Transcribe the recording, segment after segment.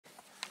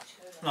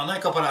Na, nagy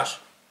kaparás.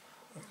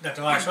 De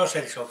te már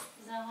sorsegy sok.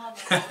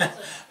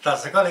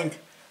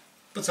 Tetszeni,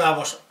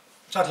 pucábos,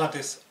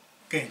 csatlatis,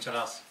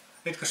 kénycsalász,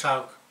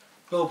 ritkaságok,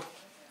 klub,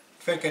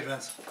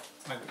 főkedvenc,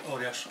 meg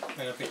óriás,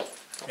 meg a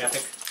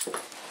játék.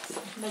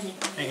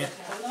 Igen.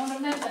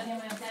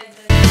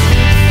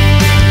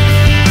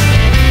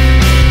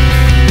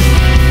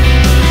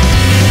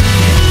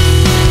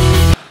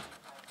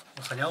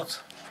 28,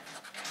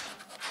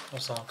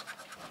 26,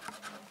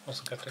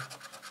 22,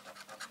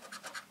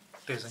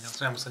 18,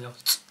 nem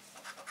 28,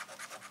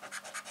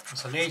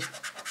 24,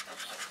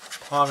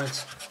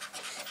 30,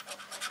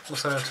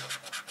 25,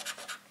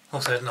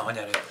 25, na,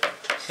 nyerjük.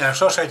 Nyerjük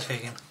sorsegy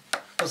végén.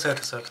 25,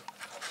 25.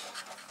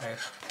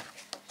 És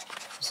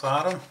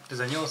 23,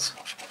 18,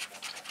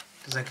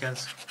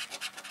 19,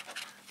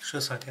 és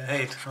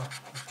 27, na,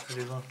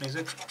 ez van,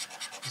 nézzük.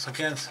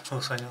 29,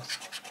 28,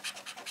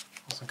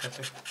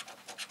 22,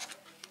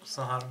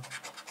 23,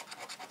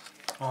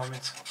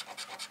 30,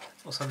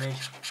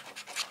 24,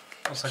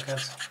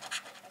 29,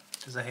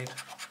 17,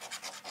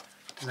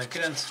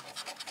 19,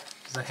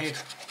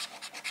 17,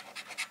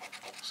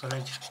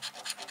 21,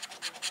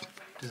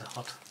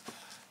 16.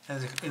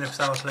 Ezek ünnepi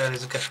számot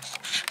leelőzzük-e?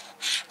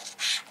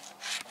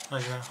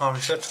 40,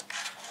 35,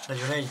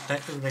 41,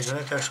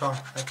 45-es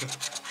van neki.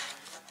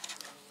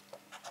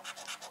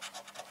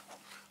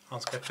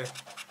 32,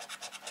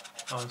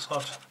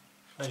 36,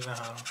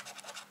 43,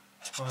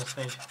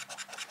 34,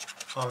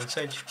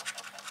 31,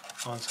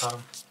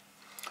 33.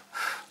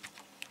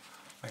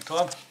 Meg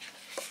tovább.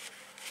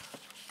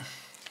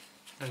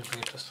 Legyünk meg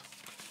itt ezt.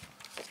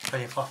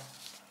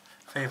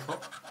 Fejfa,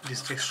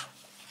 disztés,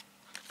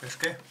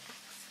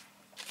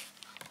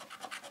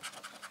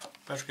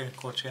 peské,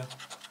 kocsia,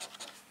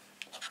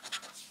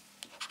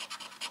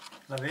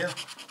 levél,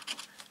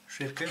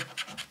 sírké,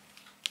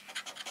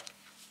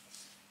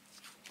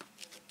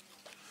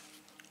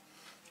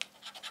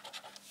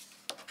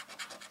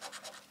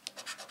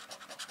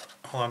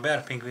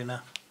 halber,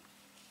 pingvine,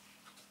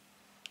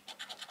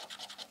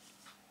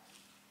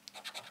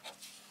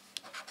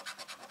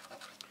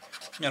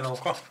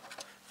 nyalóka,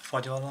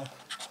 fagyvaló,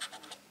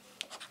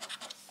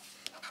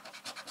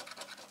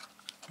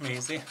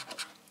 mézi,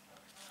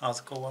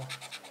 házakóval,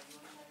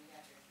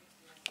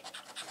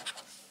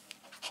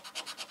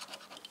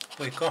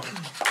 pulyka,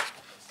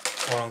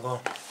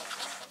 orangol,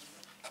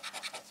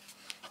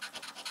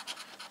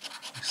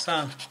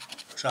 szán,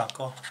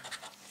 zsákkal.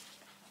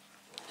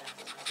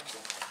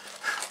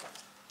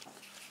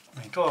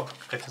 Még tovább,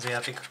 következő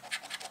játék.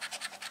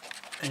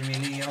 1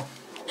 millió,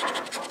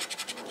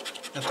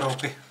 5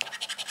 rópi,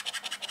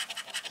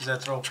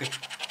 10 rópi,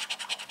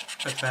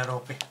 50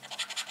 rópi,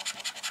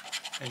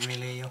 1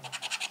 millió,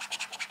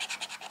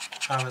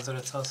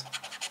 3500,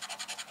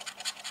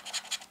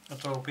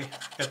 5 rópi,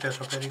 2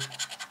 rópi,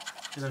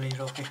 14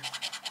 rópi,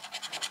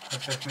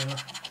 5 millió,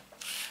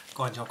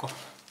 gondjako.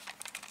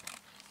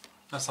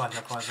 Lesz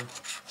anyjak vagyunk.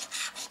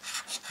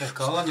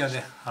 Ritka a anyja,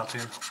 de hát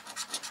jön.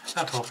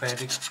 Hát hol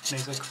fejlik,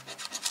 nézzük.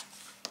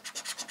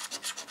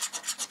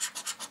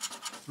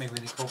 Még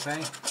mindig hol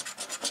fej.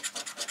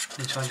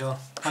 Nincs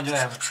angyal. Angyal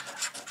el.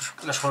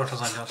 Lesorolt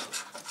az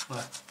angyalt.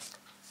 Le.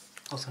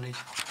 24.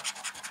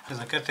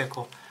 12,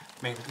 akkor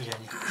még ugye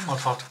ennyi.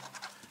 6.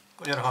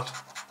 Gyere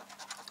 6.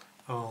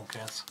 Ó,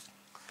 9.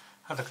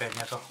 Hát akkor egy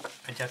nyert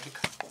egy játék.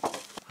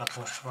 Hát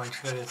most van egy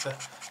fél része.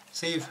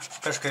 Szív,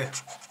 peské,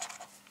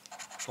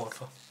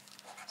 porfa.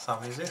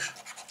 Számvézés.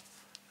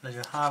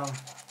 43,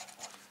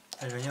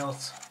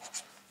 48,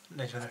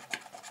 45,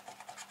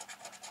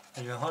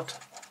 46,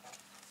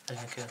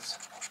 49,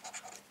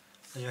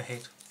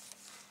 47.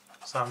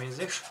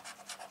 Számvézés.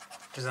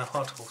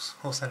 16, 20.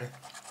 20 elég.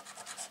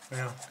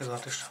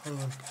 16 is.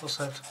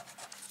 25,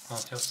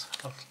 28.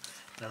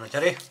 Nem megy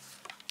elég.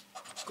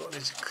 Akkor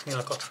nézzük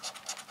nyilakat.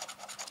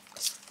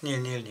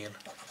 Nyíl.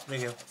 Még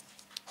jó.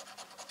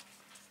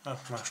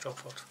 Hát már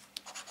stoppolt.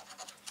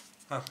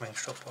 Hát megint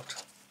stoppolt.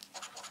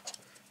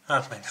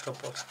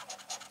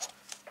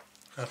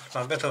 Hát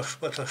már betos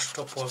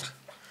stoppolt.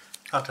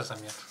 Hát ez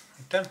nem jött.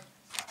 Itten.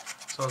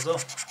 Szorzó.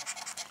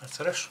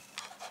 Egyszeres.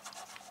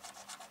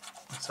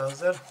 500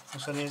 000,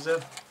 24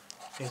 000,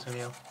 10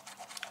 millió.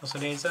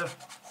 24 000,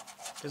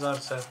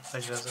 16 000,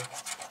 40 000.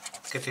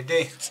 2 D.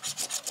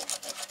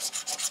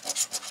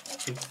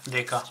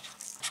 DK.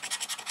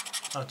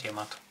 Hát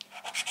gyémánt.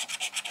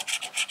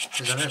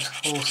 15,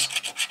 20,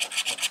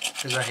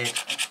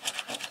 17,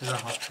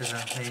 16,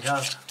 14,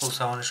 hát 20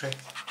 van is egy.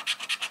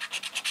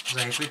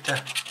 17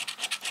 vitte,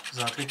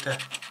 16 vitte,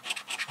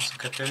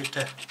 22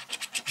 vitte,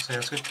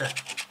 28 vitte,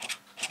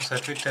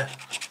 27 vitte,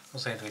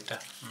 27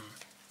 vitte.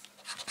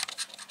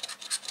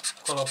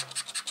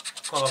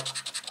 Kalap,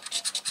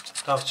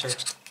 távcsé,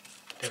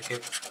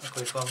 térkép,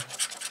 akkor itt van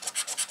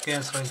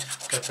 9 rongy,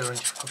 2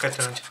 rongy, akkor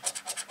 2 rongy.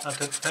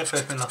 Hát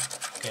elfelejt mind a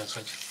 9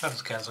 rongy, hát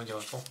ez 9 rongy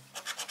alapú.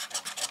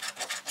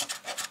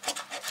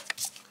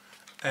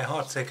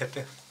 E6,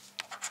 C2.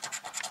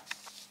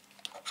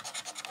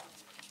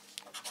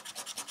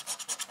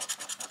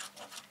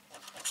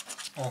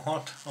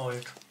 A6,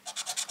 A5.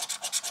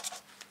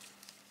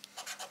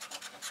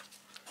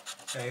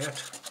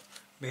 Eljött.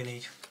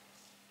 B4.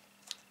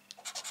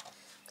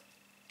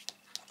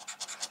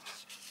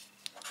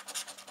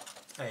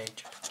 E1.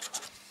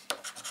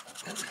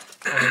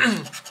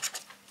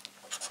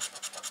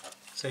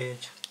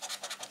 C1.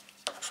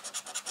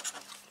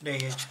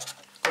 D1.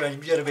 Akkor egy,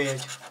 gyere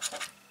B1.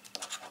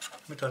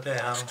 Mit ad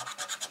E3?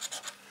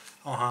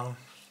 A3.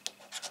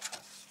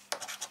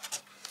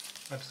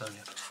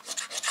 Megszörnyed.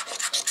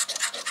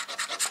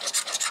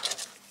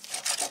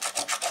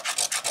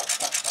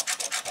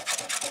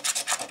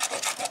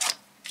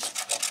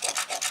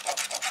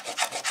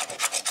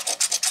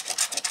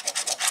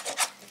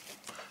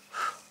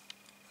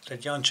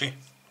 Egy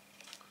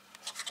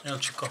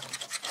Jancsika.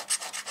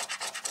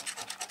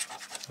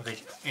 Meg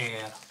egy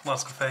ilyen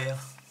maszka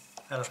fejjel.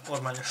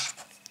 Ormányos.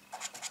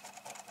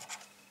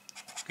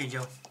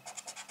 Kígyó.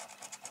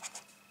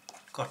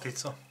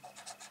 Kartica.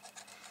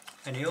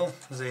 N jó,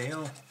 Z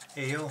jó,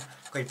 E jó,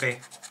 akkor egy B.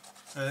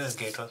 Ez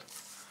gét ad.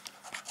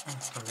 Nem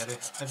nyerő.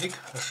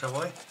 Eddig, ez se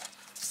baj.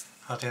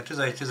 Hát ilyen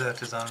 11, 17,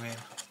 13,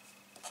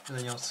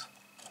 18,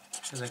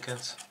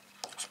 19,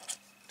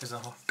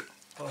 16.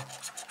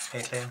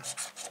 7 lén.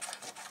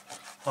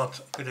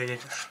 6, ide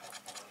egy 1-ös.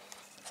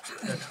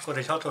 Akkor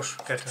egy 6-os,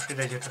 2-ös,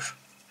 ide egy 5-ös.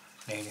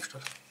 4 is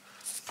tud.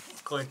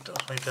 Akkor itt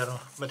azt mondjuk erre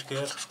a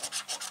betűkéért.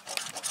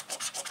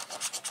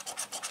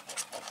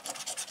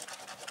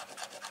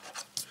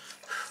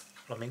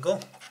 Flamingo.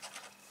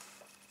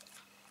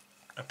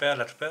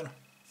 Leper.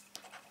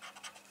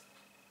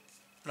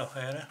 No,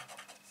 erre.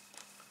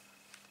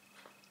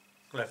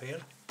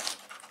 Levél.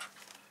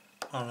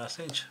 Annász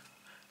nincs.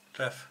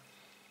 Treff.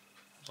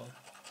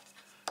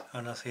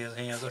 Annász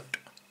hiányzott.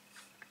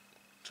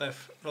 Treff,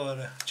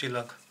 lóerre,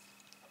 csillag.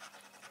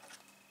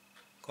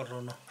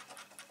 Korona.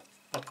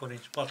 Patkó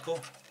nincs. Patkó.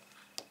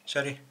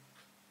 Cseri.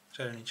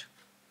 Cseri nincs.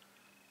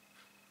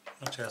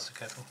 Na cserélszük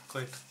el.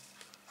 Akkor itt.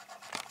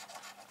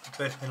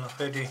 50 millió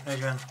földi,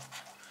 40.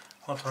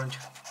 6 rongy.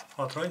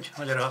 6 rongy.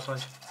 Nagyjára 6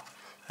 rongy.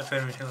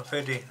 70 millió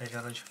földi,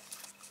 40 rongy.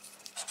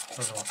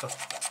 Az volt a.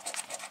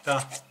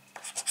 Ja.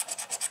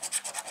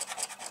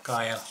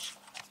 Kájel.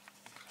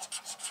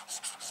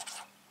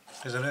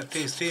 15,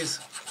 10,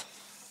 10.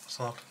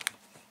 26.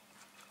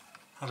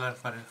 Hát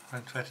lehet már,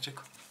 hogy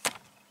vertsük.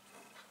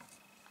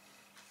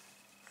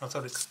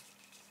 6.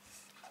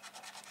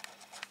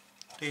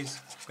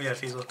 10. Ugye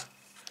 10 volt.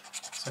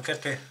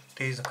 22.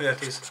 10. Ugye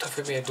 10.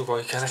 Tehát miért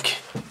dugolj kell neki?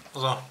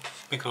 Az a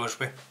mikro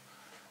USB.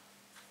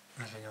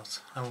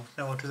 48.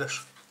 Nem volt 10-es.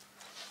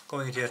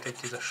 Akkor még ért egy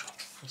 10-es.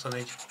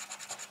 24.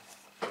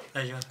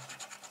 40.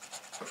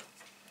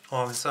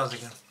 30, 100,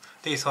 igen.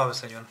 10, 30,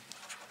 40.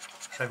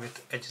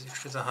 Semmit. 1,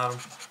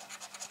 13.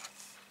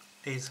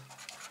 10.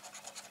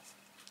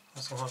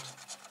 26.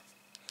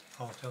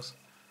 38.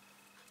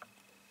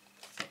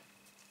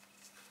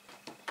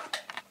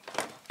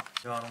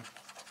 3.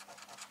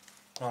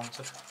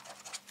 35.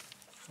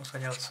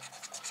 28.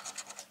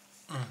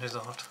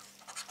 16.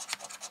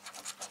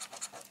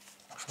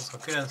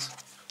 29.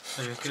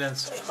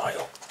 49.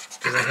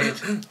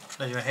 17.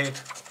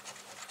 47.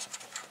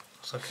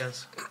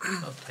 29.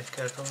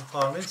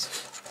 30.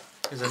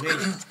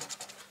 14.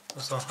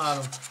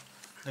 23.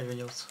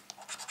 48.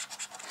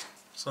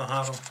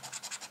 23.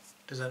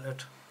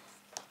 15.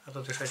 Hát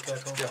ott is egy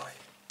kertól.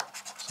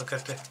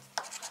 22.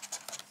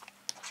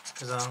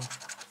 13.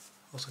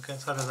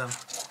 29. Hát ezen.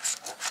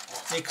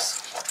 X.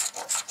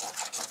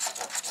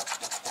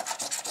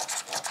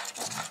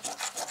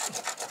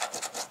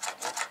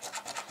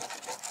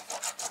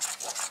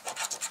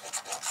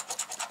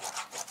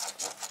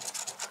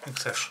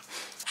 X-es.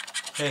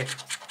 7.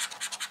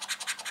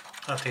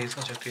 Hát 10,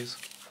 vagy csak 10.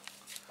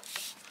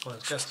 Akkor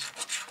ez kezd.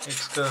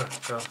 X, kör,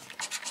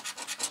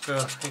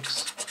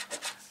 X,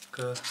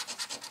 kör,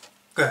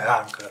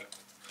 3 kör.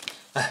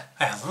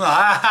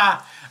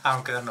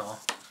 3 kör, no.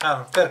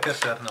 3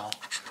 kör, no.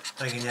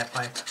 Megint nyert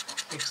már itt.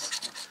 X.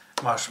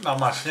 Más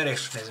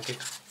nyerés, nézzük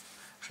itt.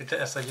 És itt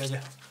ezt egy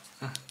jegye.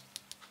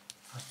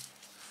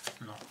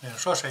 No, jön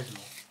sors egy,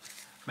 no.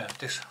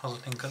 Mert is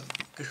hazudnénk a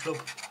kis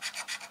lob.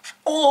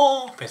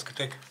 Ó,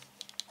 pénzköték.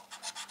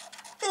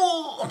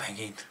 Ó,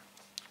 megint.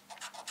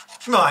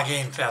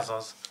 Megint, ez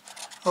az.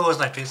 Ó, ez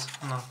nagy pénz.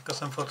 Na,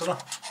 köszönöm fotóra.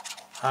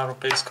 3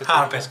 pénzköték.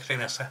 3 pénzköték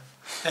lesz-e.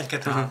 1,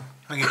 2, 3.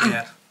 Megint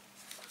nyer.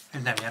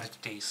 Nem nyer, hogy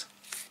 10.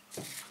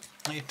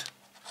 Itt.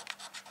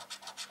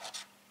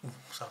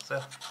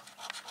 100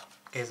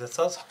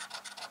 200.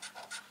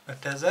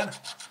 5000.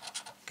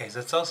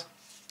 200.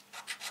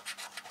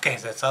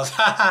 200.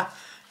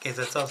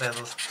 200, ez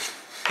az.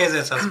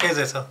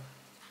 200.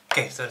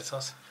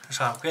 200. És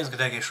 3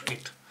 pénzköték, és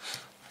itt.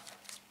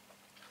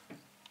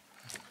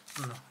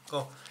 Na,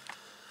 akkor.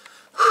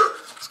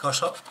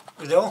 Szkassa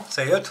videó,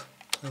 C5.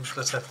 Nincs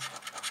lesz.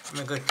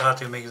 Még itt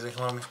hátul még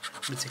valami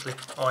bicikli.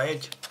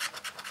 A1.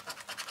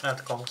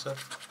 Hát kamuszor.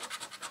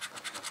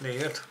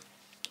 D5.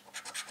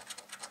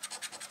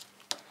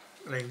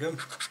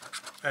 Léggömb.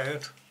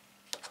 E5.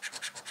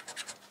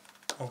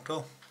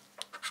 Autó.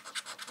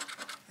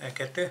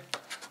 E2.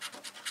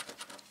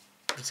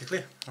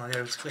 Bicikli.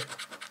 Nagy bicikli.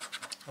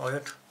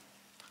 A5.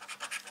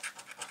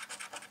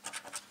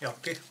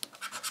 Jakti.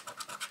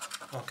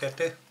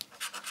 A2.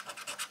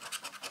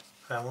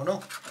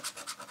 Felvonó.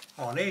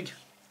 A4.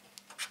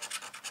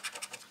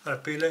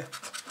 Repülő.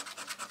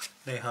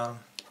 D3.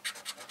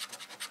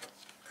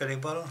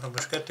 Kerékballon,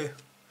 rabos 2.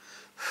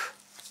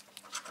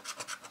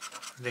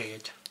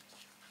 D1.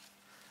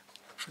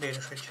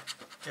 D-es egy.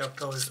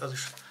 Jakta, az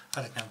is.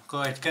 Hát itt nem.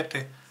 Akkor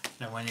 1-2.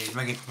 Nem annyi, így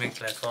megint még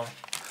lehet valami.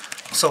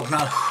 A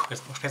szognál.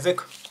 Ezt most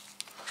nézzük.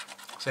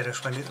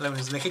 Szeres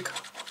lenézni nekik.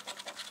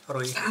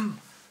 Roi.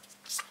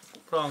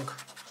 Rang.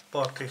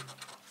 Parti.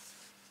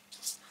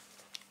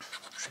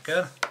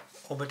 Siker.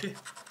 Obeti.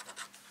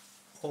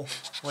 Ó,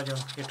 vagyon,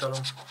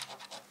 jutalom.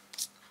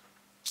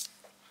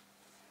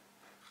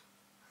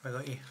 Meg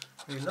a I.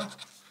 Villa.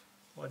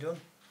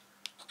 Vagyon.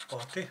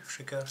 Parti.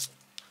 Siker.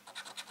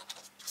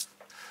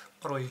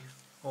 Roi.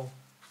 Ó.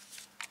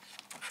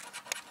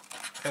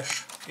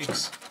 S.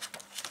 X.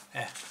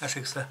 E.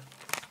 SX-re.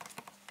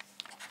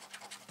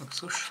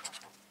 Luxus.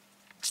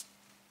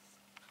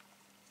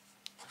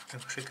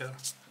 Siker.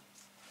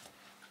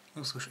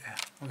 Luxus E.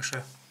 Luxus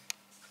E.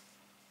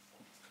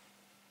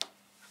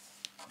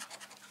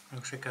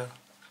 Siker.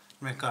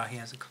 Még K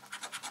hiányzik.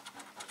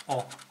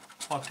 O.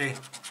 AT.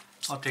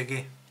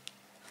 ATG.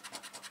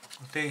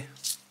 AT.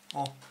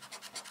 O.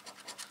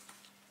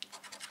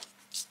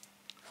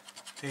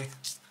 T.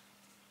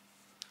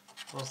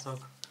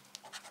 Gazdag.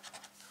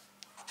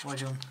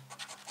 Vagyon.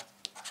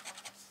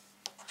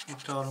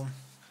 Jutalom.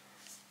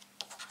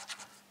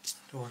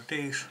 Jól T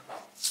is.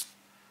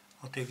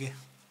 ATG.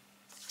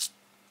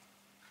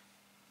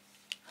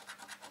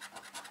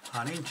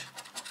 H nincs.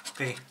 P.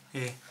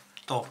 E.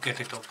 Top.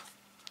 Két top.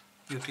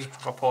 Juti.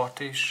 A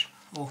parti is.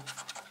 Ó.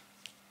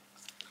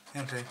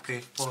 Enter egy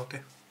P.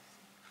 Parti.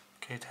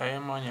 Két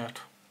helyen már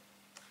nyert.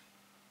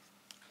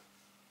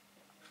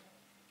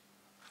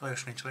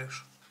 Lajos nincs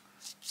Lajos.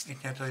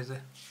 Itt nyert a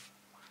izé.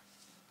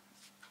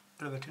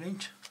 Löbeti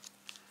nincs.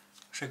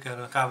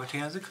 Sikerrel K-bet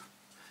hiányzik.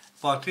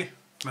 Parti.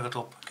 Meg a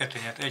top. 2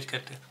 nyert.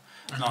 1-2.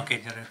 Na,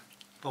 2 nyerő.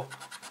 Top.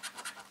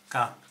 K.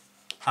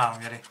 3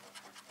 nyerő.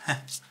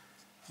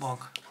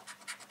 Bank.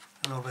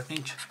 Löbet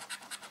nincs.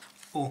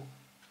 O.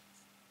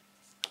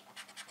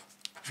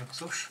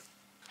 Luxus.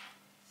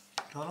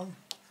 Talom.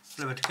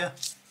 Lövetike.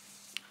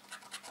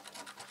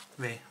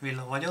 V.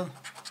 Villa vagyon.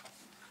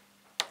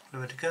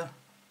 Lövetike.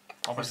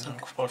 A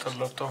mezőnk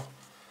sportadlott a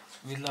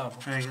villába.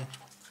 Igen.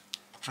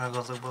 Meg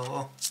gazdagban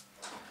a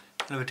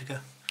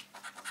lövetike.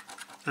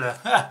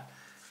 Le.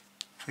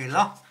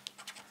 Villa.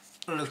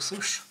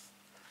 Luxus.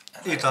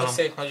 Jutalom.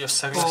 Szép nagy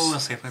összeg lesz. Ó,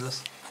 szép nagy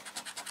lesz.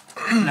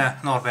 Ne,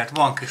 Norbert,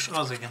 bank is,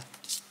 az igen.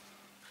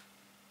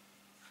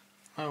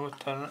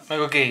 Meg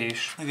a G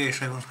is. A G is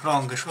megvan,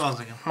 rang is, az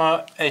igen.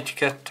 Már 1,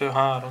 2,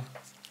 3.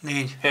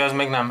 4. Ja, ez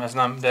még nem, ez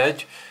nem. De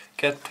 1,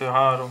 2,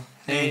 3,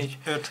 4,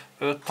 5,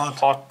 5, 6.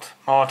 6.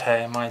 6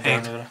 helyen majd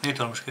 7. előre.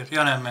 Jutalom is két.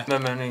 Ja nem, mert.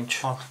 Nem, mert nincs.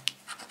 6.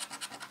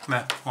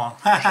 Mert van.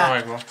 Most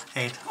megvan.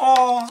 7.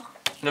 Ó!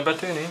 De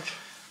betű nincs.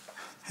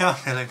 Ja,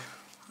 tényleg.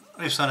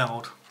 Y nem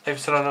volt. Y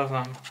az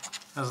nem.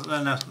 Ez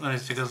nem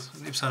néztük, ez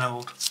Y nem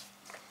volt.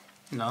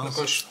 Na, az.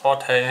 Akkor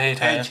 6 helyen, 7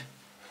 helyen. 1.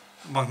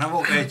 Bank nem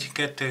volt. 1,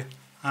 2,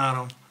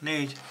 3,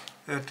 4,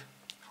 5,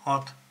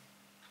 6,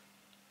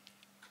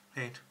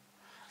 7.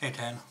 7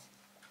 helyen.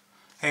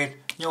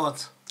 7,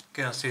 8,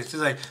 9, 10,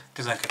 11,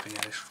 12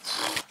 nyerés.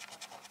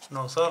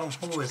 83,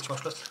 hú, ez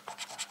most lesz.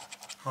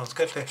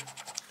 32,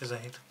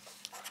 17.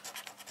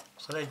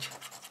 21,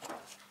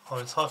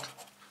 36,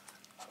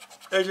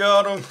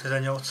 13,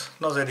 18.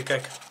 Na az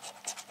érdekek.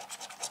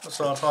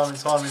 26,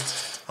 30, 30,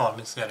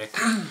 30 nyerék.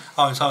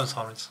 30, 30,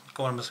 30.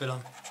 Akkor nem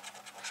beszélem.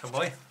 Se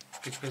baj.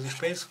 Kicsi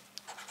pénz.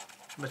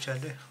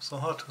 Becserdő.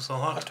 26,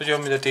 26. Hát ugye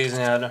mind a 10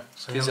 nyerre.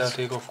 10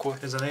 játék akkor.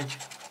 11,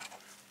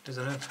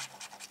 15,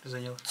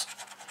 18.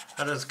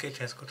 Hát ez két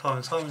helyszakot.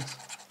 30, 30,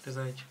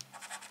 11,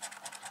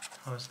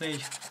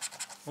 34,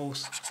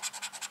 20,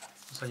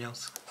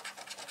 28,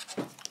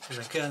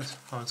 19,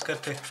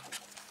 32,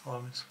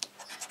 30,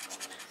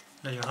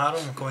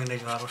 43, akkor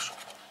még 43-os.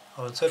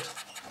 35,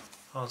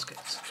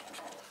 39,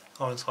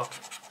 36,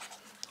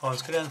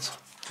 39,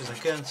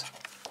 19,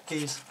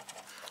 10,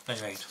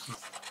 47.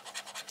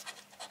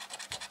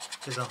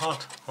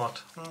 16,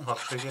 6,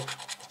 6 sőgyek,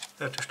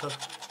 5-ös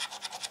tart,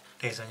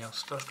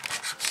 18 tart,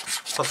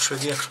 6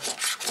 sőgyek.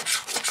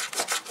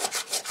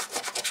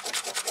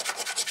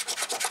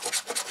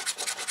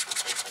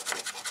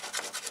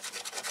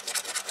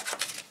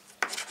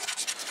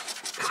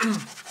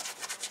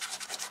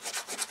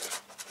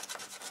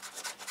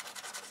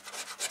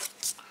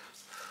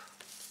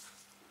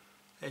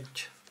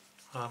 Egy,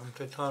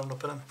 három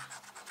napelem.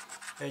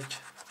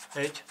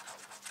 Egy,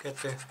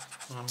 kettő,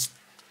 három.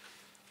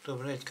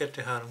 Többen 1,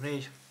 2, 3,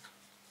 4,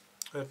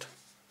 5,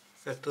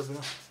 2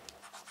 többen.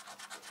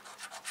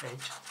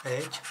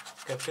 1,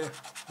 2,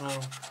 3,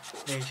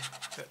 4,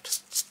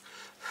 5.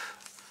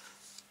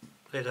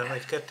 Lételen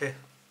 1,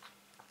 2,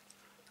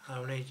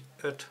 3, 4,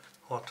 5,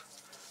 6.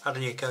 Hát a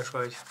nyékás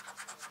vagy.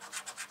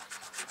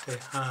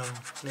 3,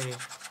 4,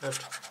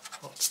 5,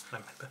 6.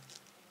 Nem megy be.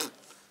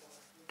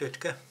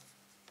 Tőtke.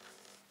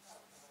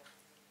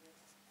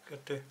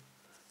 2,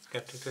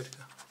 2, 2,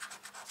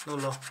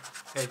 0,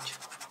 1,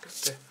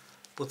 2,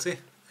 puci,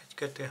 1,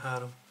 2,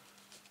 3,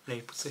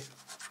 4 puci,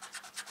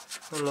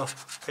 0,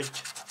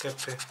 1,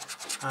 2,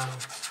 3,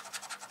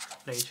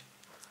 4.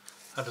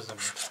 Hát ez nem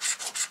jött.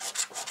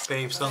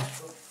 PY,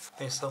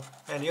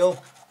 NO,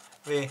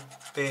 V,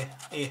 P,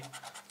 I,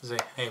 Z.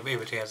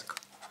 Évet jelzik.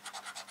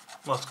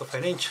 Maszkafej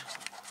nincs.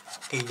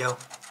 Kígyó,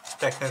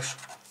 teknős,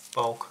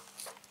 pauk.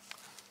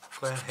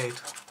 Akkor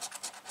 7.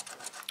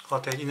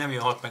 6, 1, nem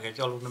jó, 6 meg 1,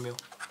 alul nem jó.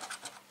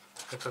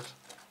 5,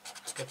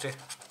 2,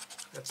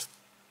 5.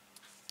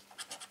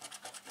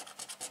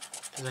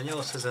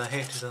 18,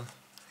 17,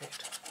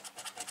 17,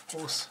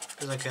 20,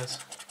 19,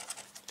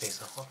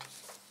 16.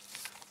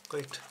 Akkor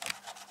itt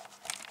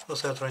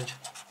 25 rongy,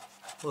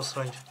 20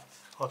 rongy,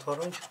 60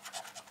 rongy,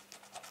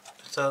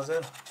 500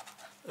 000,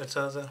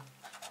 500 000,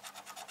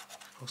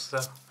 20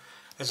 000,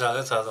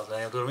 500 000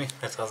 lenni, durmi,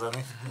 500 000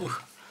 mi?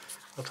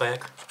 Ott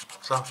vegyek.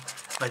 Szóval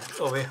megy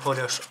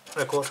óriás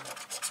rekord.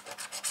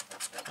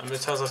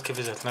 500-at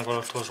kifizetnek a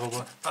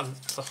utolsóból.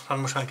 Hát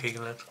most már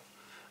kégel lehet.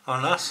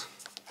 Annász.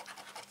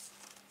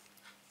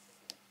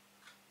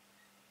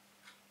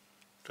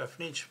 Treff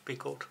nincs,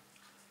 pikót.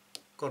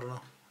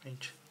 Korona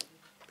nincs.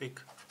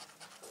 Pik.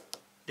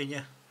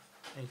 Dinye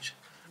nincs.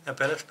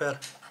 Eperesper.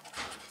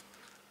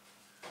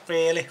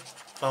 Réli.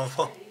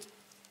 Fanfa.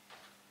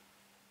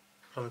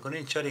 Flamingo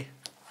nincs, Cseri.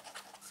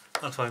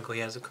 Hát Flamingo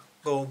hiányzik.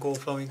 Go,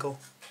 Flamingo.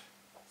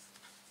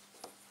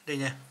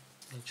 Dinye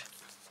nincs.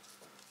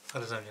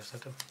 Hát ez nem jön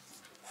szerintem.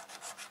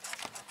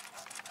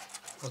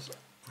 Az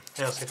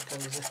elszét kell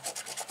nézni.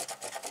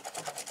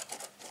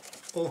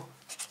 Ó.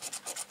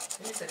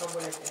 Nézzek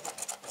abból egyet.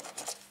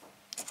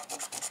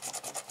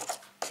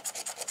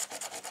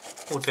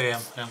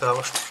 UTM, nem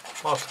távos.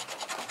 6.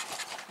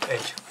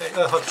 1.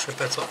 6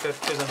 perc,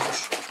 15-ös.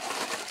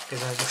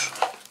 11-ös.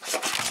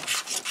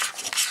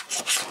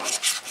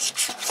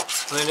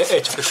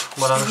 Egy csak is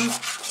banános.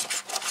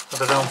 Hát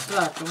a down.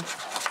 Látom.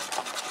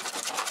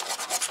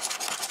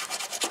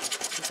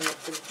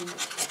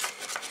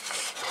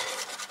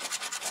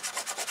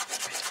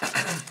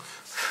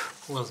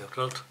 Hú, azért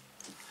rölt.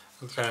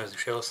 Ez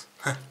is jó.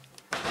 Hát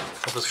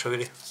az is a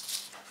viri.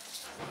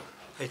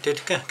 1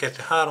 tétike,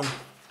 2, 3,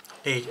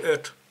 4,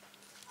 5,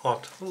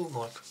 6.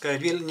 6. Kell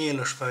egy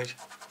nyílos vagy.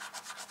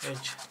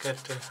 1,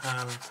 2,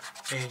 3,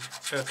 4,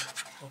 5,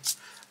 6.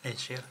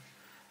 Nincs ilyen.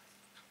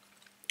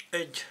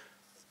 1,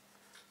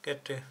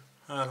 2,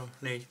 3,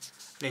 4.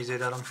 4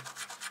 zérdálom.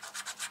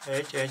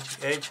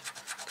 1,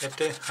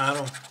 2,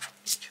 3,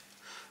 4.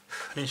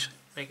 Nincs.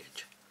 Még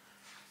 1.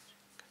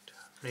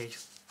 4.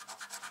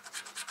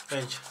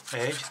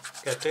 1,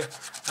 2,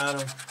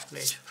 3,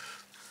 4.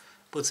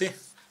 Puci.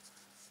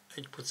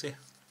 1 puci.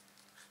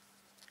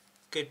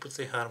 2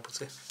 puci, 3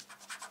 puci.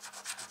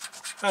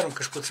 3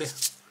 kis puci.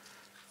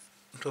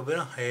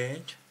 Robina,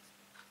 1.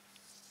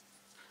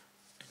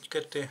 1,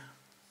 2.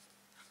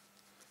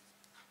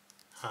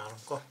 3.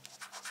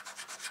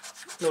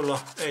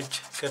 0,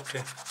 1,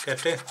 2,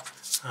 2,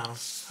 3.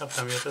 Hát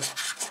nem jött ez.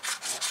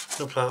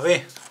 Dupla V.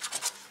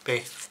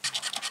 P.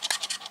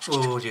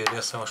 Úgy érdi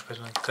ezt a most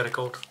például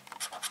kerekót.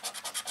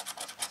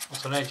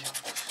 21,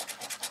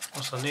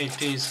 24,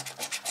 10,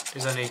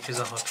 14,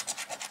 16,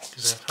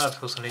 15, hát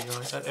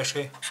 24 van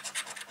esély.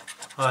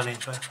 Hát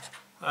nincs meg.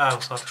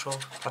 26-os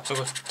volt. Hát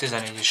akkor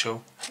 14 is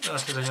jó.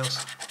 18,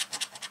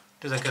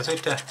 19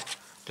 vitte,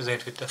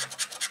 17 vitte.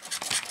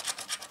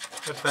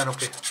 50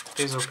 rupi,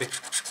 10 rupi,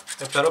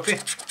 50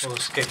 rupi,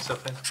 20, 200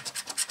 fent.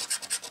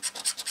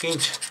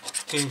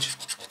 Kincs,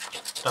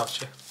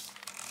 távcsi.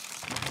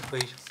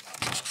 Akkor így.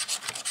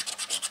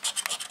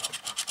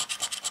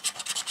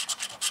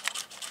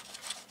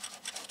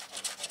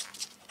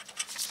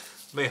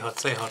 B6,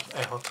 C6,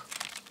 E6.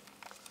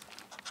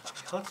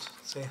 B6,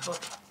 C6.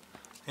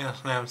 Ja,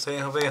 nem,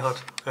 C6, B6,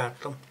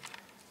 feltem.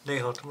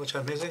 D6,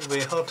 bocsánat, nézzük,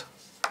 B6.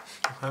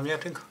 Csak nem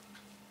nyertünk.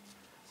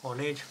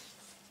 A4.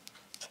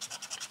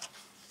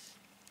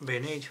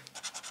 B4.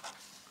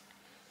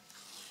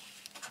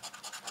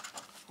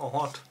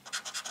 A6.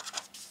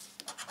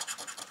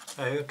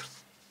 E5.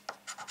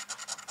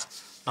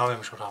 Na, nem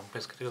is a rám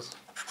pészket igaz.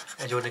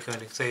 Egy oldék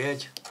mindig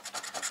C1.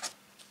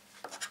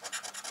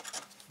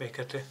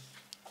 B2.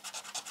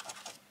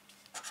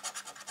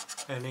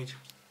 E4.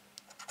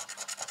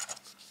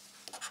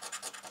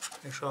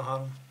 És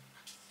A3.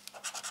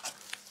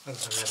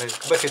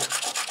 Bekét.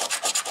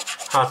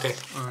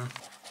 HT.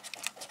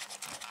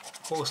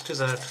 20,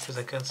 15,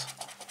 19,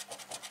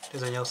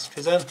 18,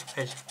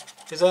 11,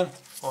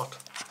 16.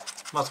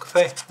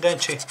 Mackafej,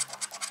 Dencsi,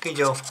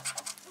 kígyó,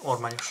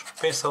 ormányos.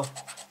 Pénzszó.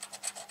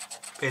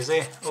 PZ,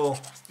 O,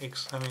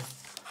 X, nem jó.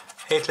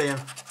 7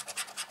 legyen.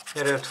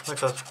 Gyere 5,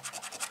 mutat.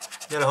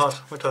 Gyere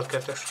 6, mutat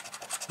 2-es.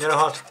 Gyere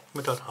 6,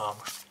 mutat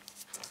 3-as.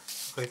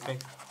 Akkor itt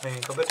még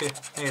megyünk a betű.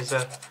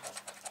 4000,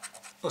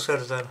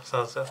 25 000,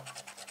 100 000,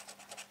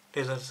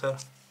 10 000,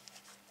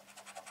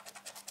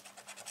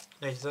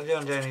 4000,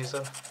 gyere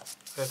 4000,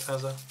 50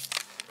 000.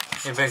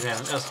 Én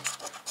megnem, ez.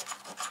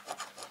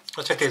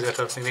 Ha csak 10 000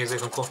 tört, még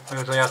nézzék,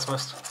 amikor játszom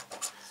ezt.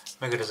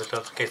 Megőrizett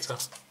el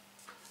 200.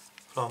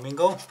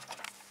 Flamingo.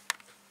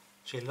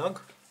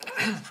 Csillag.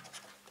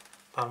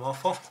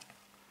 Pálmafa.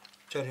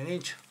 Cseri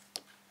nincs.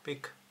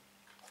 Pik.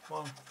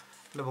 Van.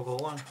 Dobogó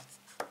van.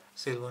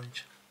 Szilva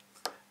nincs.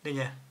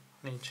 Dinye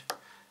nincs.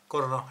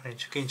 Korona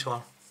nincs. Kincs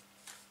van.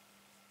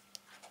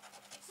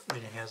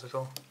 Dinye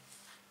hiányzató.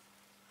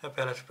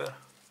 Eper, esper.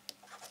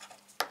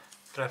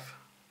 Treff.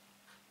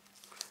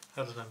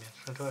 Hát az nem ilyen.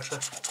 Szerintem se.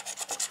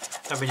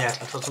 Ebből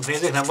nyert hoztunk,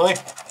 nézzék, nem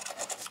baj.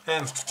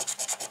 M.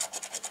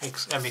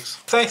 X. MX.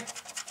 Fej.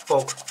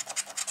 Fog.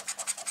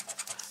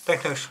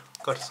 Teknős.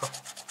 Karca.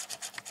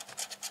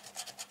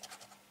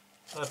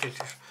 Hát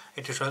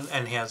itt is az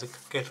N hiányzik.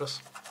 Két rossz.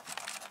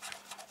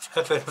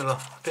 77 mil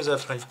a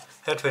 15 vagy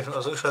 77 mil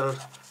az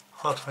újságod.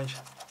 60,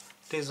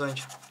 10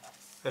 vagy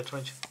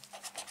 50,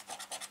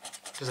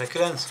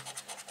 19,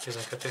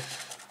 12,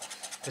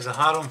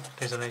 13,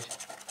 14,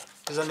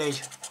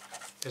 14,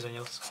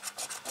 18.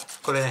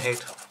 Akkor legyen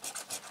 7.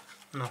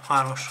 Na,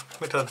 3-as.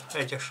 Mit ad?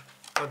 1-es.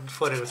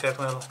 Fordítva kellett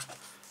volna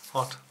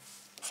 6.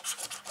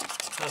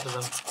 Hát ez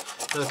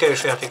a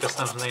kevés játék, ezt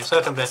nem nagyon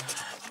szeretem, de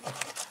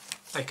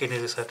egy-két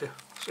néző szereti.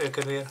 És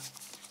élkedvéért.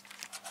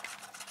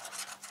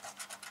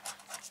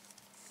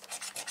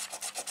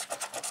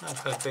 Nem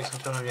felpék,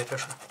 szerintem nem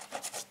gyertes.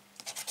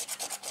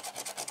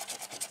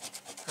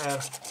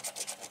 R.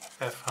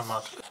 F.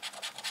 Hamad.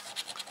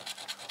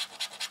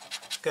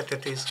 2,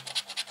 10.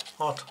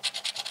 6.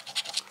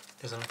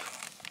 15.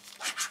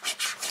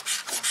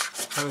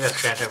 Nem igaz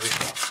saját is.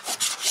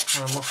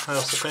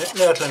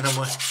 Lehet lenne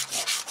majd.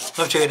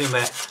 Nem cserélünk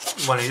be.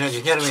 Van egy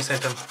nagy nyeremény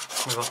szerintem.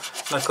 Meg a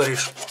nagykar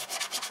is.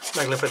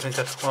 Meglepett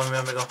minket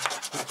valamivel, meg a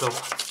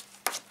dolog.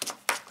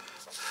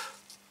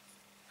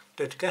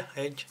 Tőtke.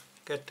 1,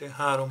 2,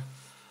 3.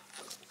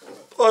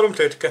 3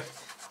 tőtke.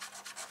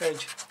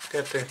 1,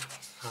 2,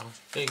 3.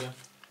 Igen.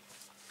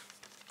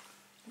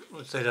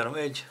 Zédárom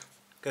 1,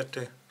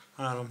 2,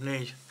 3,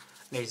 4.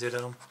 4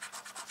 zédárom.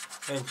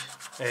 1,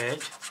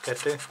 1,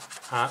 2,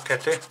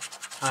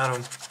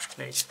 3,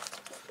 4.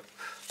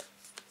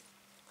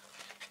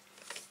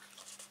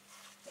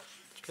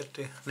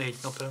 2, 4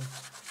 napelem.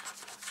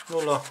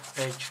 0,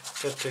 1,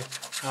 2,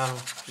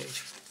 3,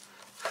 4.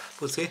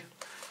 Puci.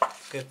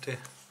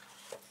 2,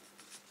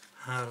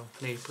 3,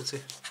 4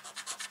 puci.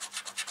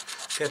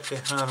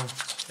 2, 3,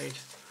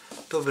 4.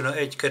 Tobina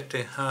 1,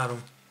 2,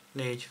 3,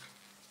 4.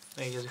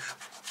 4 ez is.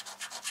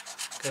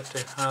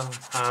 2, 3,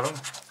 3,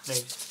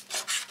 4.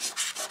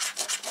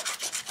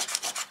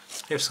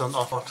 Épszon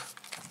a 6.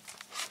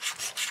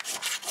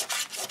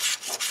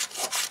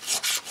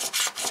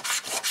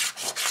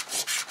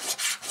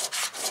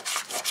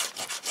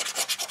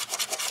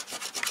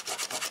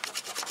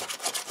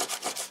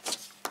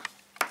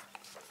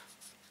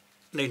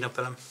 Négy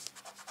napelem.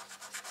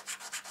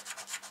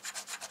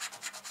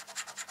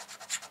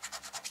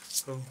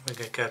 Még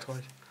egy kert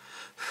vagy.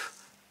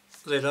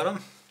 Az egy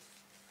áram.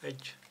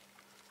 1,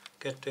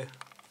 2,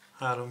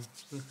 3.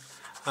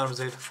 3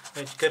 zéd.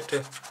 1,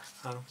 2,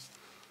 3.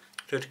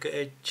 Tőtke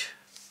 1,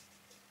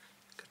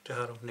 2,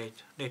 3,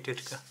 4. 4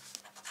 tőtke.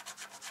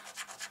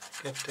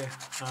 2,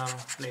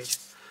 3, 4.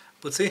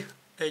 Puci.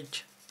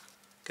 1,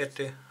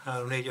 2,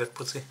 3, 4, 5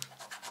 puci.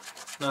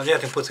 Na,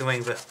 gyertünk puci,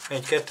 menjünk be.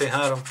 1, 2,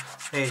 3,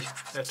 4,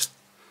 5.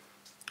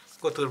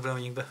 Kotorba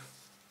menjünk be.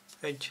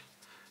 1,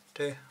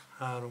 2,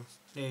 3,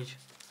 4.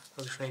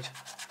 Az is 4.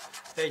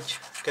 1,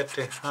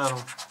 2,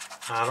 3,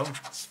 3,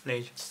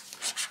 4.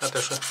 Hát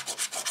ez se.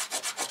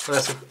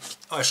 Veszünk.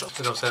 Ajsa,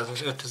 tudom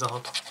szerzni. 5,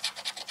 16.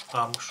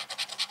 3-os.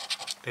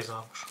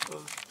 13-os.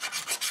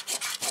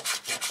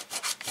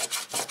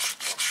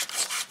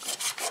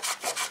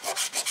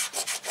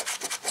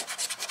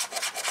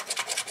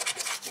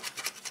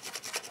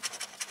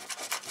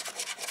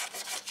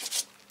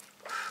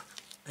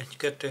 Egy,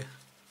 2,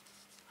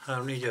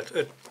 3, 4, 5,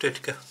 5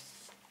 tőtke.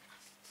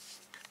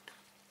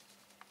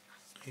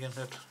 Igen,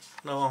 5.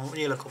 Na, van,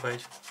 nyílakop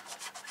 1.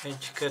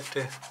 1,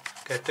 2,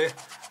 2,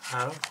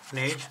 3,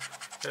 4,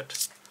 5.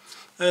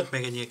 5,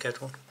 még egy nyílket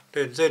van.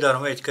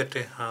 Zédárom 1,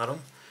 2,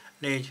 3,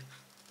 4,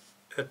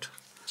 5.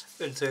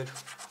 5 zéd.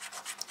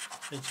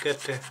 1,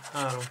 2,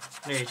 3,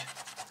 4,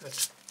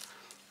 5.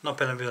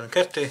 Napelem villan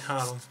 2,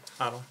 3,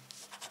 3.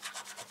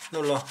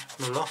 0,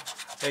 0,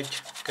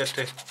 1,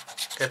 2,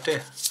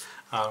 2,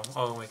 3.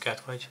 Ahol még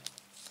 2 vagy.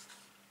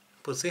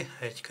 Puci,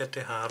 1,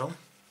 2, 3.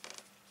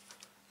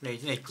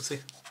 4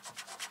 puci.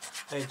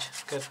 1,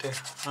 2,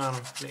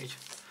 3, 4.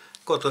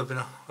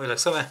 Kotorbina, világ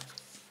szeme.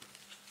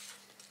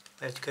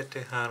 1,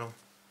 2, 3.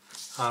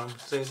 3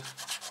 zéd.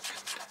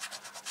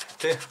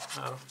 2,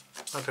 3.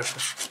 Hát össze.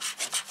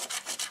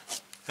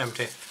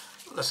 MT.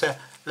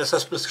 Lesz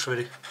az plusz is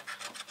védik.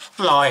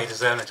 Na,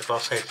 7000, ne csak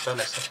az 7000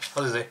 lesz.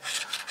 Az izé.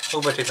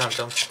 Óbetét nem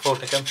tudom, volt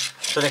nekem.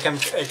 De nekem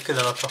egy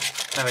pillanatra,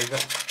 nem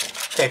egybe.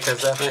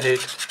 7000.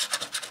 7.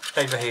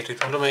 Egybe 7 itt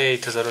van. Mondom, hogy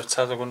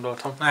 7500-ra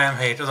gondoltam. Nem,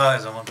 7, az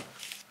ajzom van.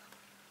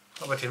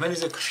 Óbetét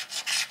megnézzük.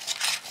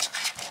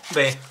 B.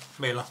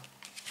 Béla.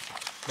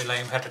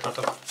 Bélaim 7-et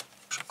adok.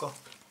 És akkor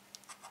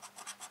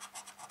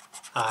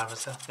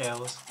 3000,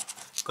 élhoz.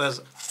 Akkor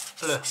ez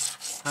lő,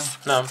 nem?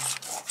 Nem.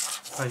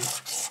 Hogy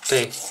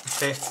T.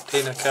 T.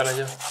 T-nek kell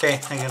legyen. T,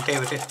 igen,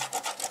 T-üti.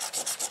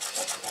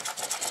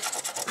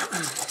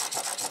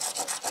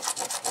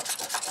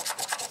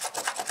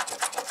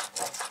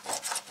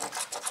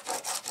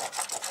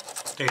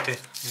 TT,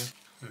 igen.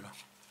 Na.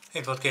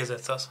 Itt volt kéz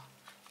 500.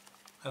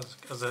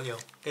 Ez jó.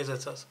 Kéz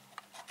 500.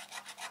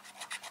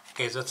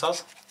 Kéz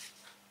 500.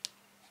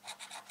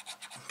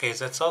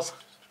 Kéz 500.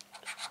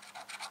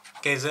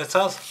 Kéz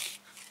 500.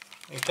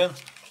 Itten.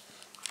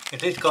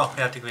 Itt ritka,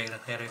 játék végre,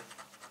 nyerő.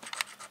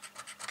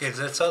 Kéz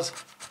 500.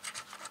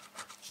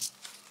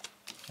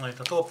 Itt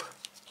a top.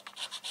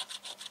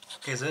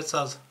 Kéz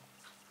 500.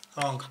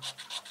 Hang.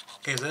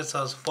 Kéz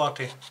 500.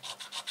 Party.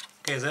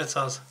 Kéz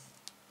 500.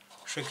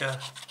 Siker.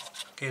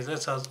 Kéz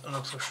 500.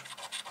 Luxus.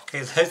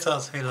 Kéz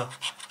 500. Villa.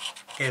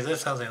 Kéz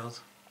 500.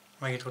 Józ.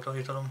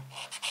 Megítom.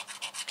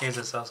 Kéz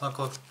 500.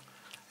 Akkor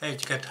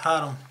 1, 2,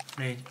 3,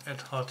 4,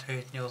 5, 6,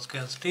 7, 8,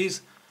 9,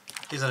 10,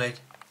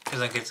 11,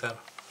 12-szer.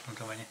 Nem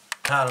tudom mennyi.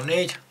 3,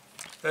 4,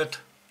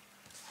 5,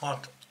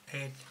 6,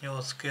 7,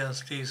 8,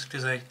 9, 10,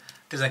 11,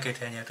 12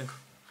 helyen nyertünk.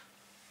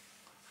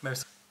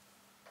 Bevisz.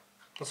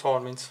 Az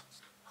 30.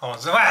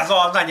 Az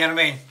nagy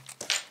nyermény!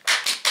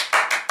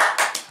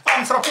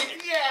 Amszopi!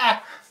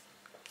 Yeah!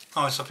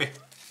 Amszopi.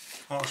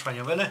 Most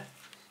menjünk benne.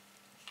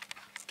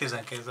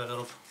 12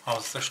 darab.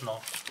 Az no.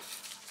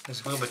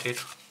 Nézzük meg a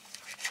betét.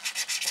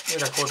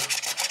 Rekord.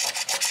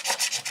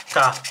 K.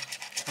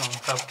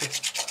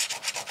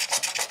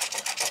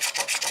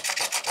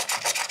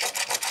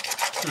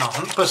 Na,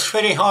 plusz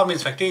Feri,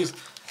 30 meg 10,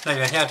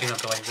 40 nyert, én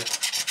tudom ennyi.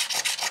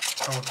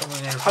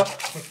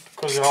 Hát,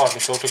 közben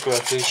 30 volt a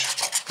követő is.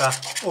 K.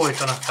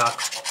 Újítanak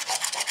K-k.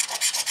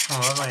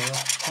 Az nagyon jó.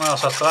 Nagyon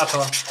szadka,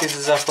 látom.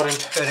 10 000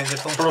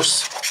 forint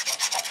plusz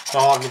a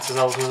 30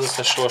 000 volt az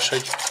összes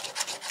sorsegy.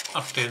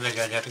 Azt tényleg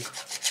elnyerünk.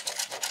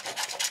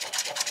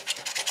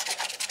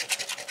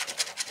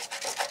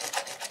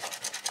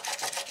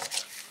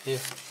 Jó.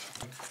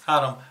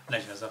 3,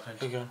 40 000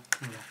 forint. Igen.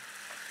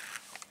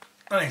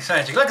 Nagyon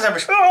szeretjük, legközelebb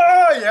is.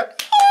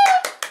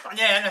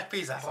 Nyernek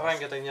pizát.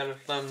 Rengeteg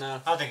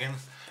nyerőtlennél. Hát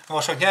igen.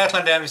 Most sok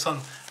nyeretlen, de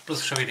viszont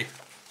pluszos a vidi.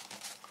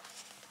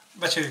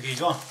 Becsüljük, így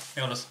van.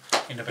 Jó lesz.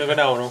 Meg a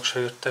neonok se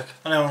jöttek.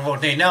 A neon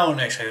volt 4 neon,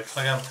 és se jött.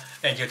 Legalább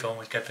egyet van,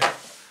 vagy 2.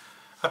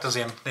 Hát az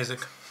ilyen,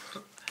 nézzük.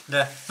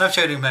 De nem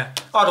cserélünk,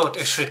 mert adott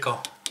és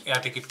ritka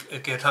játék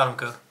itt kért 3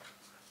 kör.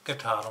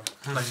 2-3.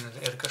 Nagyon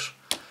érdekes.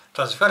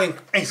 Tehát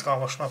felénk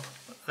izgalmas nap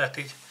lett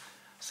így.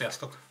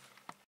 Sziasztok!